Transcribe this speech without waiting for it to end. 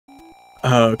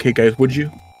Okay, guys, would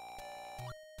you?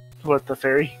 What, the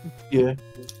fairy? Yeah.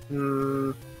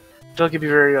 They'll give you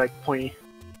very, like, pointy.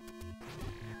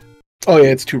 Oh yeah,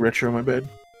 it's too retro. My bad.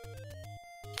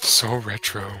 So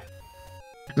retro.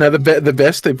 Now the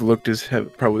best they've looked is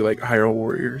probably like Hyrule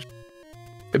Warriors.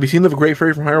 Have you seen the Great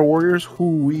Fairy from Hyrule Warriors?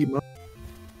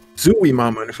 Zooey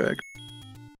Mama, in fact.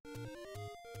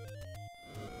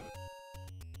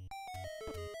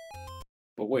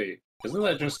 But wait, isn't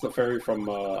that just the fairy from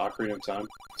Ocarina of Time?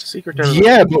 It's a secret.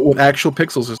 Yeah, but with actual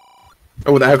pixels,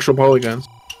 or with actual polygons,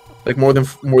 like more than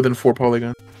 4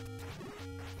 polygons.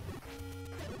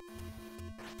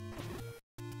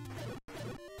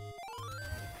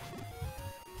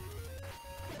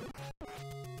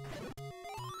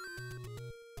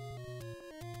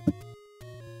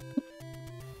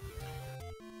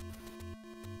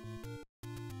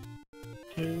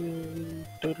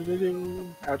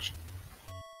 Ouch.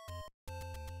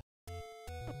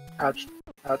 Ouch.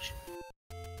 Ouch.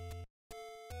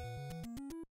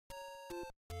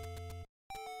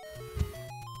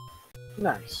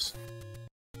 Nice.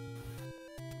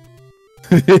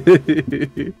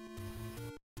 Hey,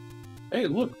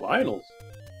 look, vinyls.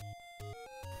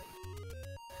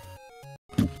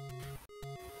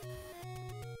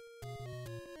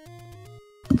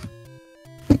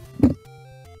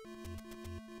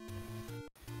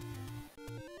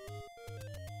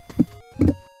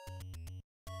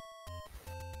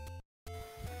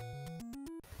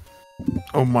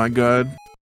 Oh my god.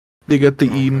 They got the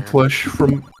Eden man. plush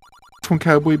from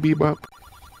Cowboy Bebop.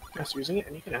 Just using it,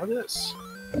 and you can have this.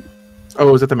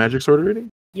 Oh, is that the magic sword already?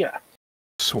 Yeah.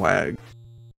 Swag.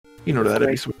 You know that'd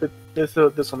be sweet. This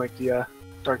will make the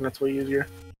Dark Knights way easier.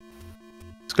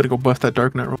 Just gotta go bust that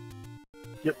Dark Knight roll.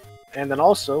 Yep. And then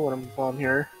also, while I'm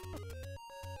here,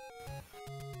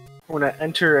 I'm gonna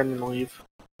enter and then leave.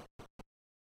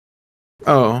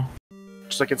 Oh.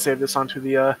 Just so I can save this onto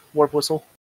the warp whistle.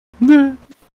 Nah.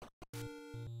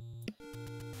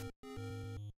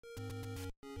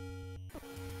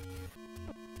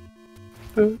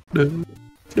 Yo,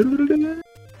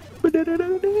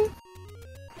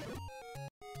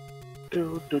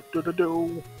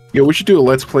 we should do a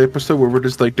Let's Play episode where we're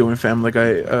just like doing Family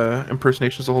Guy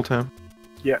impersonations the whole time.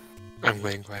 I'm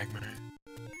going back, man.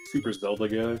 Super Zelda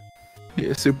guy.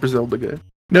 Yeah, Super Zelda guy.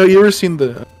 No, you ever seen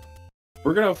the...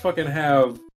 We're gonna fucking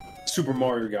have Super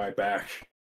Mario guy back.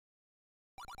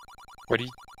 What are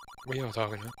y'all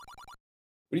talking about? What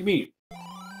do you mean?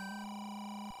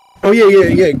 Oh yeah.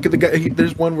 The guy,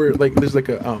 there's one where like there's like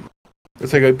a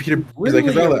it's like a Peter. He's like,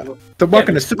 Zelda. They're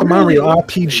walking to Super Mario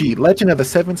RPG, Legend of the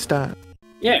Seven Stars.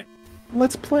 Yeah.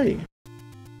 Let's play.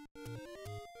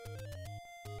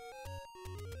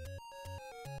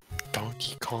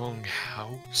 Donkey Kong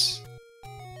House?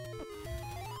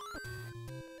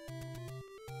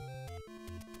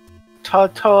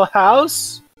 Toto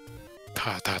House?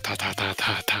 Ta ta ta ta ta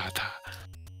ta ta ta.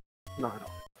 No, no.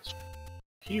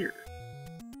 Here.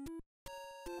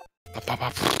 Ba, ba,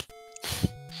 ba.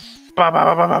 Ba ba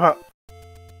ba ba ba ba.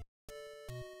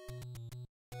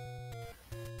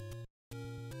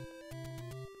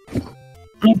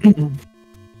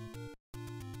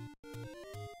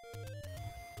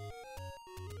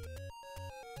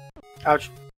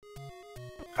 Ouch.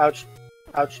 Ouch.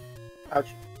 Ouch. Ouch.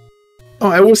 Oh,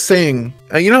 I was saying,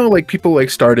 you know, like people like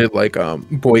started like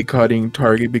boycotting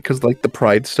Target because like the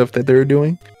Pride stuff that they were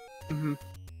doing. Mm-hmm.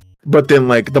 But then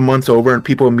like the month's over and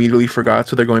people immediately forgot,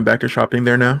 so they're going back to shopping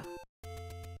there now.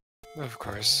 Of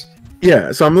course.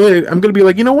 Yeah, so I'm gonna be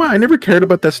like, you know what? I never cared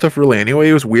about that stuff really anyway.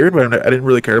 It was weird, but I didn't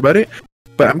really care about it.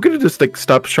 But I'm gonna just like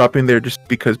stop shopping there just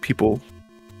because people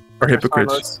are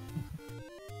hypocrites. Spineless.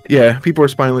 Yeah, people are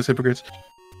spineless hypocrites.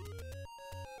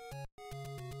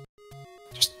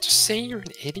 Just say you're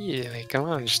an idiot. Like, come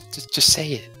on, just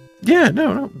say it. Yeah,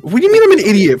 no. What do you mean I'm an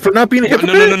idiot for not being a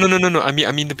hypocrite? No.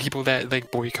 I mean the people that like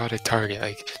boycotted Target.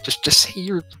 Like, just say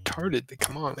you're retarded. Like,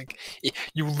 come on, like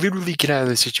you literally get out of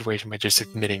the situation by just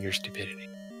admitting your stupidity.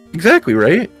 Exactly,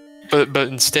 right? But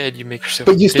instead you make yourself.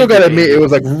 But you still gotta admit it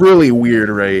was like really weird,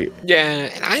 right?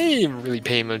 Yeah, and I didn't really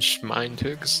pay much mind to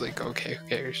it because like, okay, who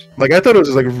cares? Like I thought it was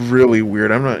just like really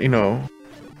weird. I'm not, you know.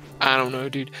 I don't know,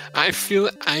 dude.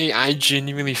 I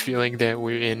genuinely feel like that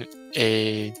we're in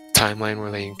a timeline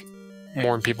where like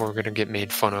more people are gonna get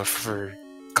made fun of for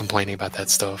complaining about that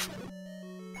stuff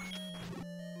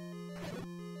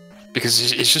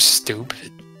because it's just stupid.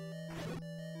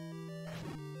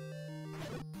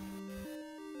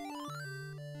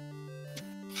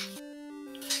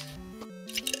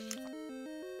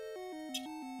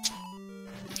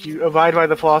 If you abide by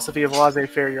the philosophy of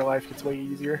laissez-faire, your life gets way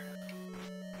easier.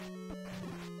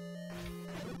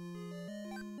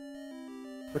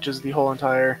 which is the whole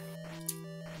entire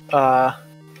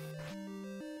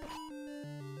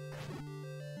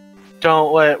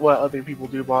don't let what other people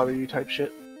do bother you type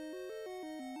shit.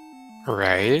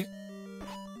 Right?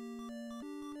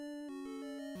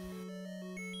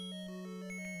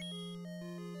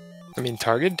 I mean,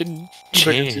 Target didn't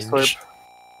Emergency slip. change.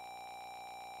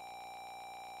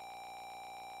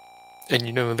 And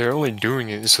you know, they're only doing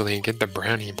it so they get the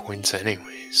brownie points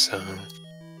anyway, so...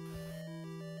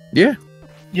 Yeah.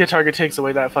 Yeah, Target takes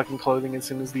away that fucking clothing as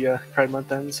soon as the Pride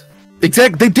Month ends.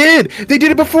 Exactly. They did. They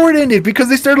did it before it ended because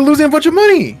they started losing a bunch of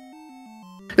money.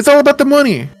 It's all about the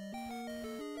money.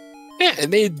 Yeah,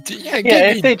 and they...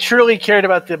 Yeah, if they truly cared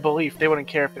about the belief, they wouldn't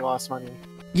care if they lost money.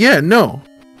 Yeah, no.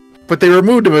 But they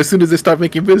removed them as soon as they stopped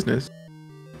making business.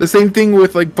 The same thing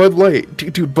with like Bud Light.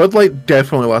 Dude, Bud Light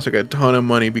definitely lost like a ton of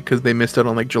money because they missed out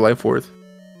on like July 4th.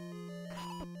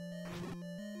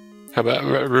 How about,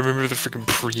 remember the freaking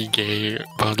pre-gay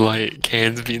Bud Light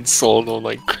cans being sold on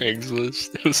like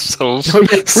Craigslist? It was so... Oh,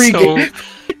 yeah, pre-gay.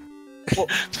 Well,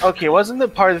 okay, wasn't the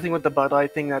part of the thing with the Bud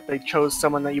Light thing that they chose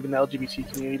someone that even the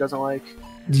LGBT community doesn't like?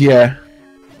 Yeah.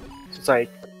 So it's like,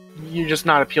 you're just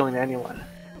not appealing to anyone.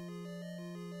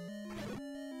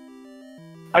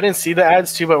 I didn't see the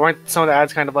ads too, but weren't some of the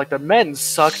ads kind of like the men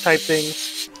suck type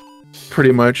things?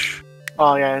 Pretty much.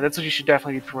 Oh yeah, that's what you should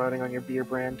definitely be promoting on your beer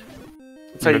brand.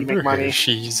 That's how you make money.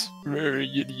 Hershey's.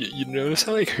 You notice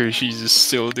how like Hershey's is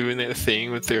still doing that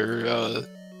thing with their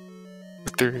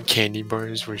candy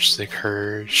bars, which is like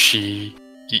Hershey's.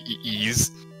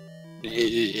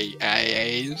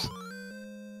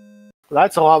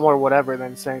 That's a lot more whatever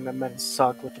than saying that men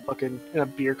suck with the fucking in a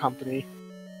beer company.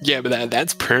 Yeah, but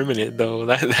that's permanent though.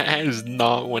 That has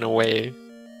not went away.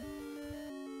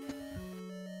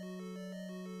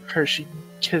 Hershey,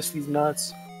 kiss these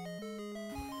nuts.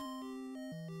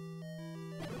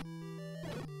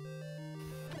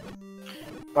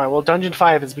 Alright, well, Dungeon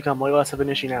 5 has become way less of an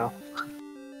issue now.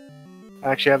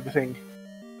 I actually have the thing.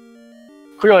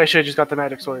 Clearly, I should have just got the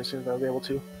magic sword as soon as I was able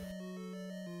to.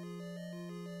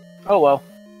 Oh well.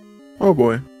 Oh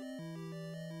boy.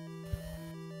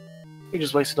 We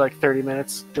just wasted like 30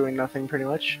 minutes doing nothing, pretty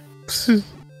much.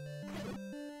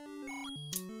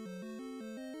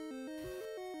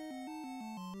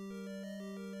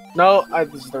 No,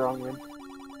 this is the wrong room.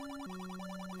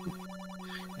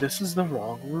 This is the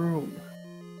wrong room.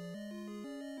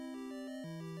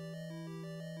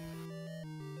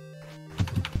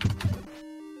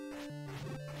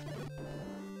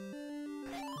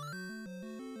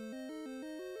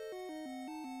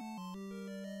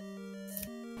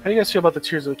 How do you guys feel about the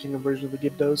Tears of the Kingdom version of the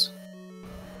Gibdos?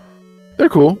 They're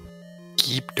cool.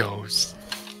 Keep those.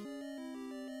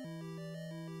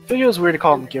 I think it was weird to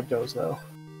call them Gibdos, though.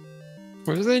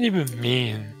 What does that even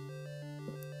mean?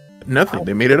 Nothing.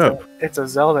 They made it up. It's a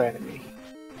Zelda enemy.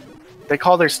 They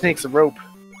call their snakes a rope.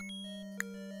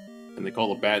 And they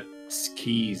call the bats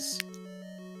keys.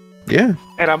 Yeah.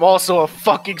 And I'm also a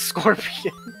fucking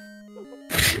scorpion.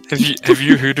 Have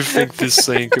you heard of like this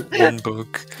like one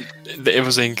book? It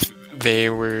was like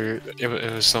it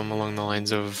was something along the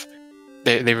lines of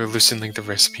they were listing like the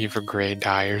recipe for gray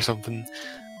dye or something,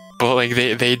 but like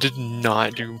they did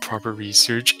not do proper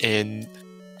research, and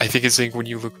I think it's like when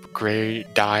you look up gray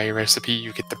dye recipe,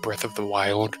 you get the Breath of the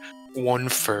Wild one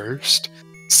first.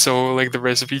 So like the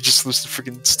recipe just listed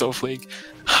freaking stuff like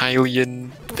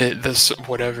Hylian, the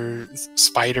whatever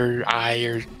spider eye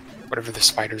or whatever the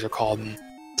spiders are called. And,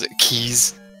 is it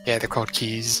keys? Yeah, they're called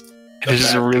keys. And it's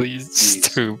just really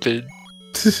stupid.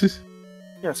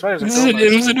 Yeah, spiders are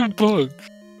It was in a book.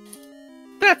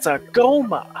 That's a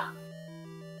goma.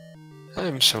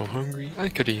 I'm so hungry. I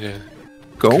could eat a...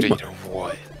 Goma? Could eat a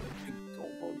what?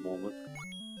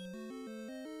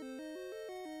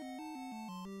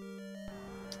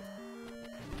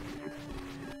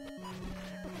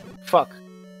 Fuck.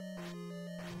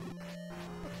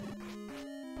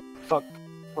 Fuck.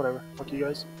 Whatever. Fuck you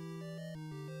guys.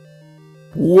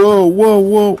 Whoa, whoa,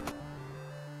 whoa.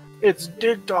 It's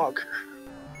Dig Dog.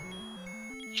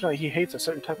 Surely he hates a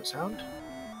certain type of sound?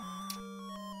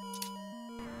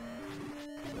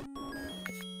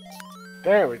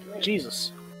 There we go.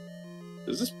 Jesus.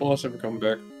 Does this boss ever come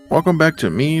back? Welcome back to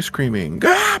me screaming.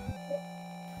 Gah!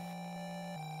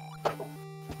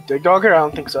 Dig Dogger? I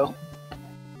don't think so.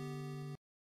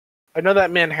 I know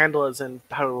that Manhandle is in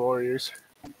Power Warriors.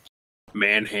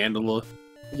 Manhandler.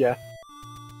 Yeah.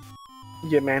 You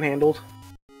get manhandled.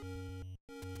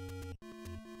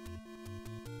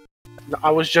 No,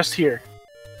 I was just here.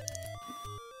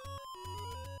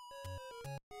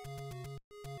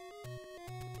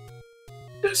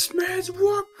 This man's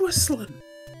warp whistling.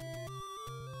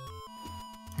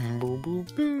 We're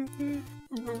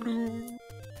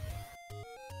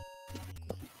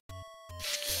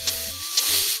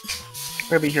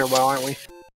gonna be here a while, aren't we?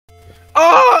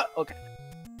 Oh! Okay.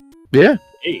 Yeah.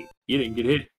 Hey, you didn't get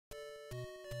hit.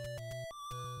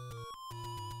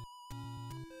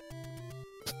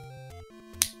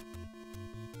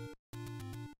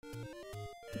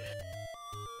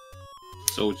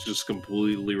 So it's just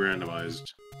completely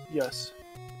randomized. Yes.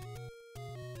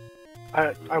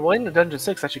 I went into Dungeon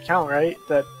 6, that should count, right?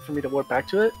 That for me to warp back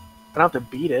to it? I don't have to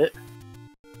beat it.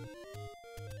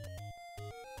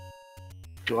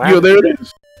 Do I Yo, have to there beat it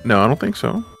is. No, I don't think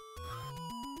so.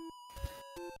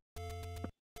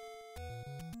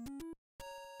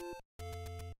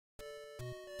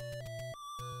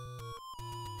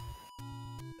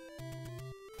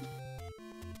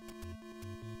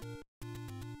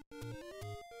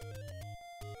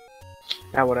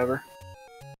 Yeah, whatever.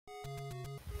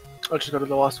 I'll just go to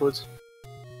the Lost Woods.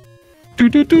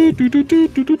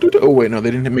 Oh wait, no, they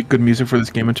didn't make good music for this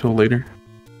game until later.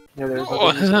 Yeah, there's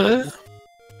What? nothing.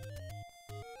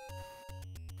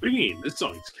 What do you mean? This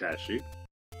song's catchy.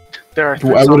 There are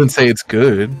Well, I wouldn't say it's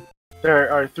good.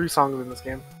 There are 3 songs in this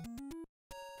game.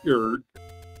 You're...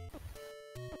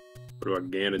 What about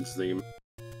Ganon's theme?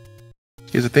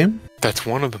 Is a theme? That's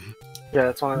one of them. Yeah,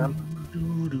 that's one of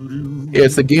them. Yeah,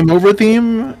 it's the game over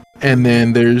theme, and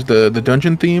then there's the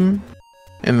dungeon theme,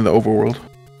 and then the overworld.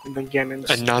 And then Ganon's.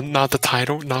 And not the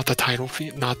title, not the title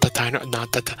theme, not the title,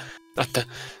 not the.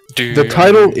 Dude. The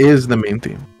title is the main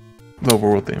theme, the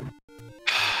overworld theme.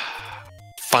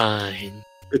 Fine.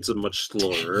 It's a much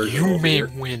slower version. You over may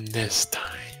here. win this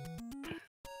time.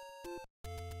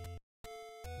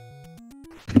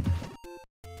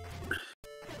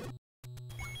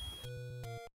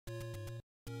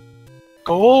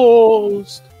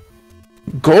 Ghost!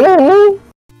 Go!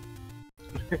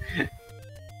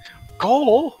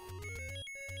 Goal!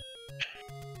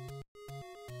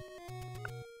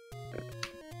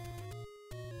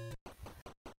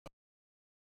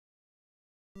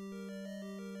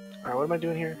 Alright, what am I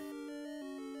doing here?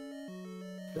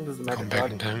 I think this is the Going magic back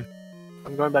rod. in time.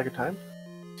 I'm going back in time?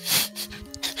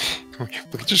 We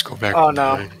can just go back. Oh, in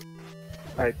no. time.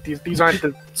 Alright, these aren't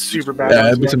the super bad Yeah,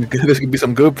 ones. this could be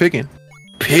some good picking.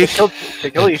 They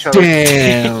Pick. kill each other.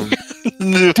 Damn.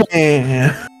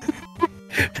 Damn.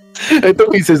 I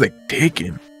thought he says like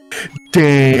taken.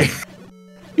 Damn.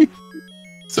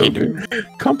 So good.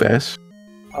 Compass.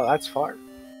 Oh, that's far.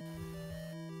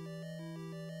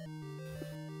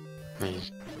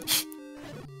 Mm.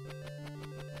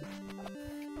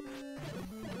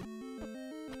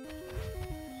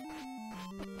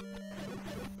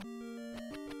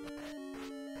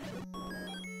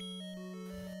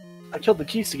 I killed the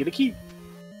keys to get a key.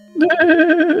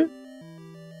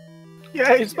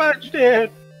 Yeah, he smudged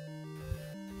it.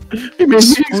 He made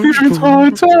me experience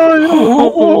hard time.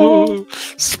 Oh,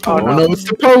 Oh, no. no, it's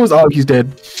the pose. Oh, he's dead.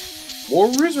 More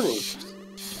Rizrobe.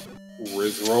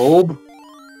 Rizrobe?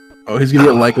 Oh, he's gonna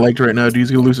get liked right now, dude.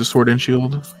 He's gonna lose his sword and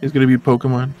shield. He's gonna be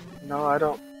Pokemon. No, I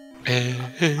don't. I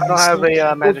I don't have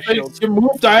a magic shield. You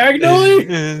move diagonally?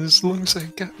 As long as I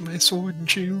got my sword and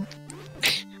shield.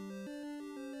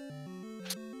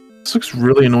 This looks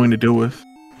really annoying to deal with.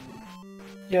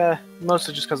 Yeah,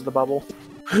 mostly just because of the bubble.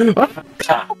 No,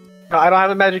 I don't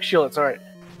have a magic shield. It's alright.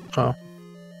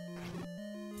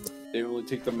 They only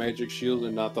take the magic shield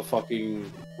and not the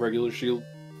fucking regular shield.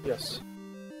 Yes.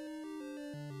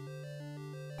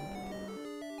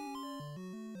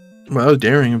 Well, that was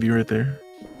daring of you right there.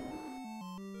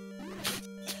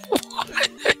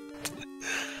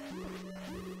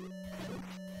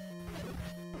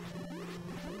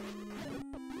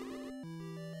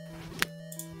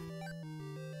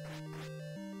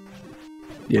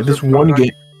 Yeah, this one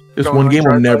game. This going one on game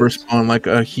will dry never sites? spawn like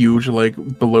a huge, like,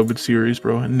 beloved series,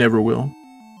 bro. It never will.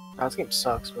 Oh, this game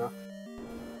sucks, bro.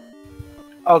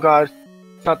 Oh god,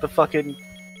 it's not the fucking.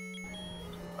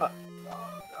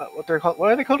 What they're called?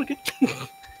 What are they called again?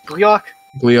 Gleok.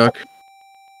 Gleok.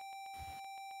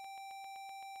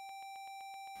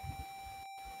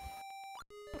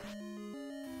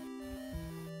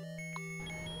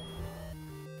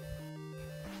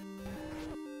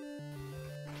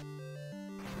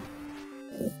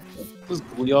 Does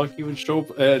Gleok even show up?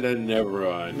 And then never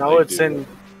mind. No, They it's do.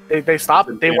 in. They stopped.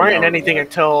 It's in They Phantom weren't in anything Hourglass.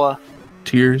 until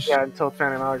Tears. yeah, until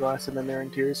Phantom Hourglass, and then they're in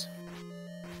Tears.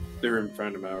 They're in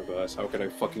Phantom Hourglass. How could I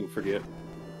fucking forget?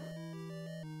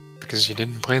 Because you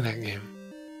didn't play that game.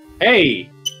 Hey!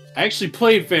 I actually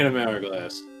played Phantom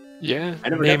Hourglass. Yeah. I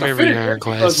never Name got to every finish it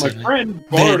hourglass. because my friend Name,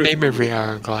 borrowed it. name from every me.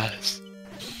 hourglass.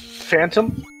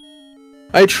 Phantom.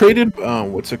 I traded,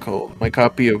 what's it called? My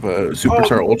copy of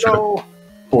Superstar Ultra. No.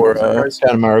 for Surprise.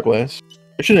 Down in Hourglass.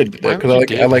 I shouldn't do Why that would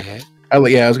you because do that?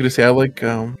 yeah, I was gonna say I like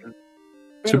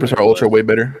Superstar Ultra way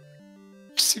better.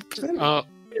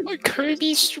 Like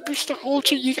Kirby Superstar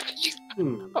Ultra, you got you.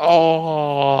 Hmm.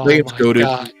 Oh Like it's my goated.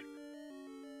 god!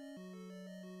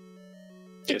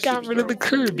 You Yeah, got rid of the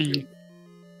Superstar Ultra. Kirby.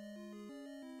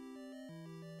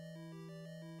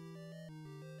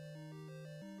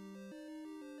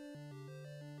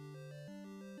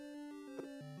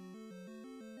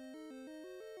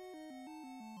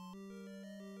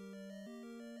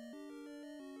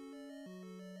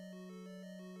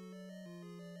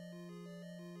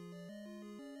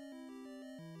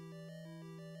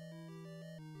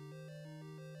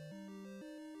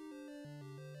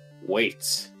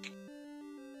 Wait.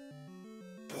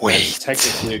 Wait.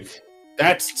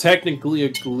 That's technically a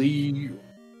Gleeok.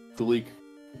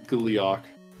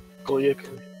 Goliath.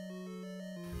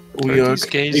 Are these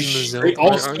games in the They Zelda?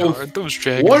 also- Aren't those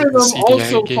dragons One in of the them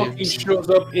also CDI fucking games? shows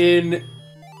up in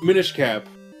Minish Cap.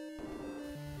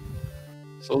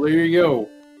 So there you go.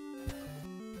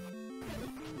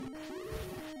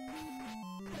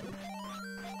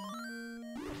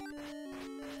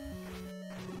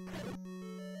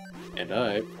 And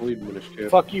I played Minish Cap.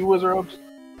 Fuck you, Wizards.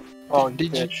 Oh, you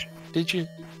Did you? bitch. Did you?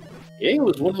 Yeah, it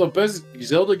was one of the best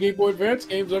Zelda Game Boy Advance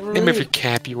games ever Name made. every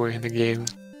cap you were in the game.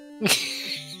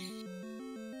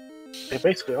 They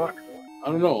basically are.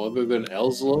 I don't know, other than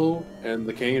Elslo and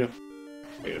the Kano.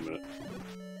 Wait a minute.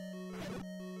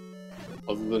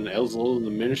 Other than Elslo and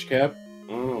the Minish Cap?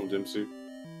 I don't know, Dempsey.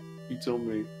 You tell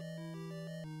me.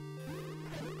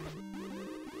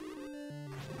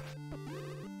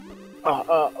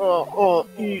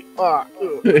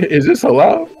 Is this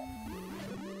allowed?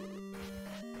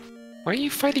 Why are you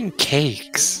fighting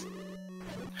cakes?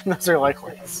 Those are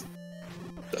likewise.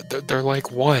 They're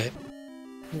like what?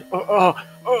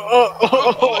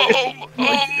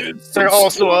 They're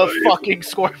also a fucking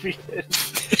scorpion.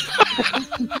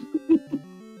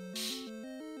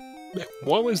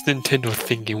 What was Nintendo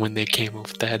thinking when they came up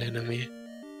with that enemy?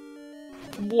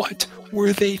 What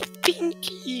were they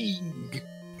thinking?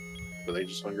 Were they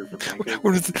just hungry for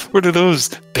pancakes? What are those?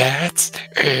 Bats?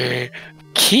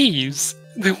 Keys?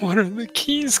 Then what are the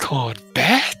keys called?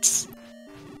 Bats?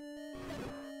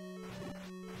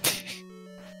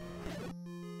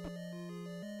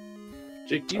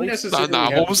 Jake, do you necessarily Nah,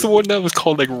 have what was to- the one that was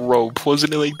called like rope?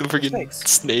 Wasn't it like the freaking Snakes.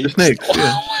 snakes? The snakes,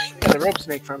 yeah. And the rope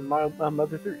snake from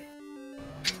Mother 3.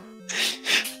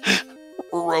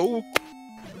 Rope?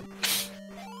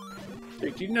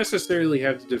 Jake, do you necessarily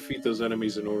have to defeat those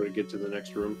enemies in order to get to the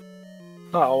next room?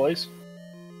 Not always.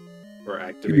 Or You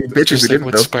activate the bitches Just who like didn't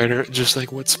what though. just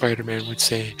like what Spider-Man would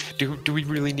say. Do we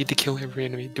really need to kill every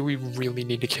enemy? Do we really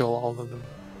need to kill all of them?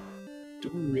 Do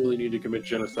we really need to commit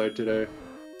genocide today?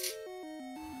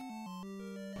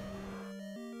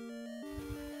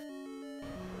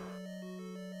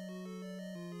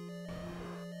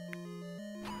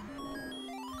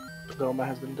 Doma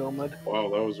has been domed. Wow,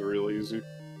 that was real easy.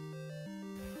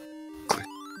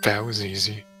 That was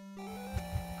easy.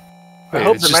 I Wait,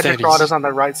 hope it's the just magic that rod easy? is on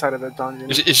the right side of the dungeon.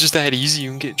 It's just that easy. You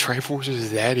can get Triforces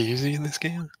that easy in this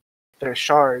game. They're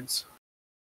shards.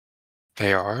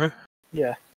 They are.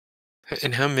 Yeah,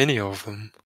 And how many of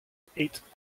them? 8.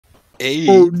 8.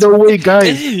 Oh no way,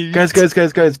 guys! 8?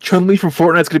 Guys! Chun-Li from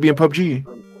Fortnite's gonna be in PUBG.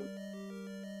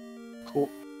 Cool.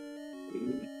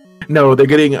 No, they're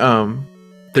getting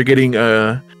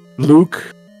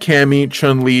Luke, Cammy,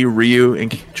 Chun-Li, Ryu,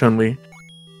 and Chun-Li.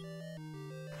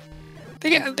 They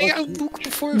got Luke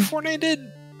before Fortnite did.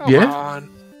 Come Yeah? on.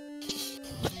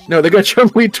 No, they got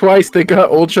Chun-Li twice. They got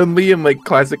old Chun-Li and like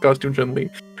classic costume Chun-Li.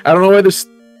 I don't know why they're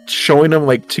showing them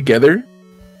like together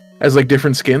as like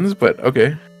different skins, but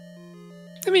okay.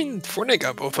 I mean, Fortnite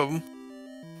got both of them,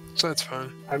 so that's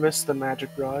fine. I missed the magic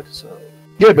rod, so.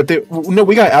 Yeah, but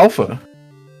we got Alpha.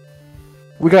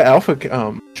 We got Alpha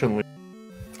Chun-Li.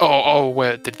 Oh,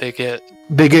 what did they get?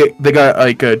 They got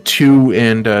like 2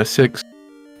 and 6.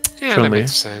 Yeah, that Chun-Li.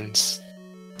 makes sense.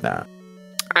 Nah.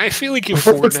 I feel like if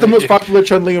What's the Fortnite, most popular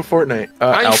Chun-Li in Fortnite?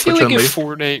 I Alpha feel like Chun-Li. if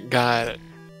Fortnite got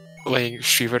like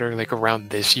Street Fighter like around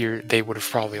this year, they would have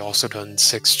probably also done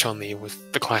 6 Chun-Li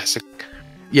with the classic.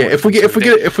 Yeah, if we get another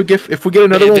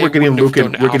They one, we're getting wouldn't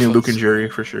have done Luke and alphas. Jury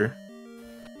for sure.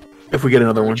 If we get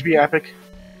another one, Which would be epic.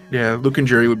 yeah, Luke and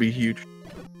Jury would be huge.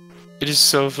 It is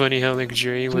so funny how like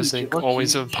Jerry was Dude, like you're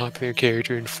always a lucky. popular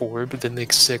character in 4, but then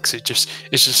like 6, it's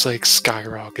just like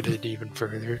skyrocketed even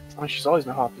further. I mean, she's always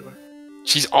been popular.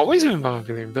 She's always been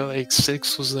popular, but like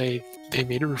 6 was like they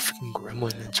made her a freaking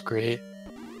gremlin. It's great.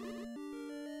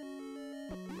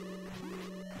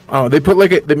 Oh, they put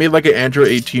they made like an Android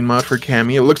 18 mod for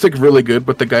Cammy. It looks like really good,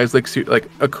 but the guy's like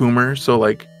a Coomer, so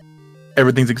like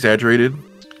everything's exaggerated.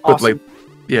 But Awesome. like,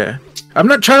 yeah, I'm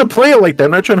not trying to play it like that.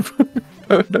 I'm not trying to.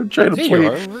 I'm trying to Yeah, play.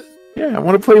 you are. Yeah, I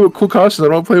want to play with cool costumes. I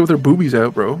don't want to play with her boobies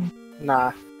out, bro.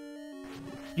 Nah.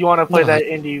 You want to play No. that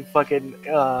indie fucking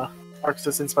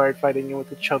Arxis inspired fighting with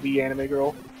the chubby anime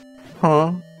girl?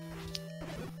 Huh?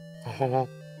 Oh.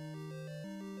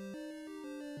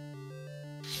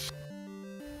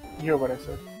 You hear what I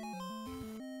said?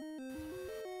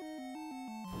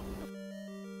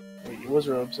 Hey, you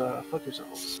wizards, fuck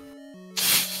yourselves.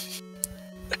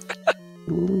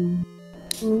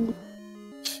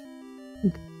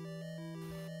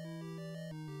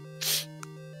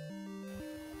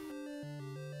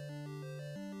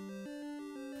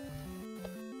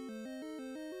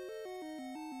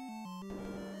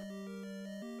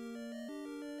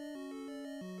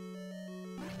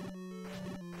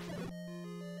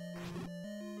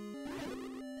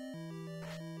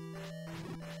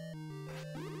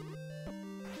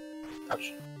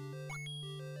 Ouch.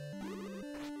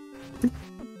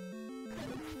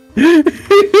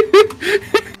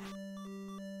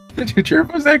 Dude,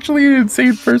 Jervo's actually an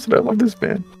insane person. I love this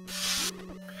man.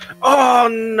 Oh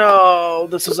no!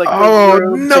 This is like the Oh,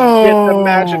 room no! to get the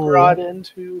magic rod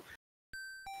into.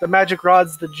 The magic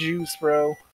rod's the juice,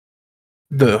 bro.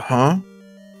 The huh?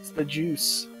 It's the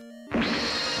juice.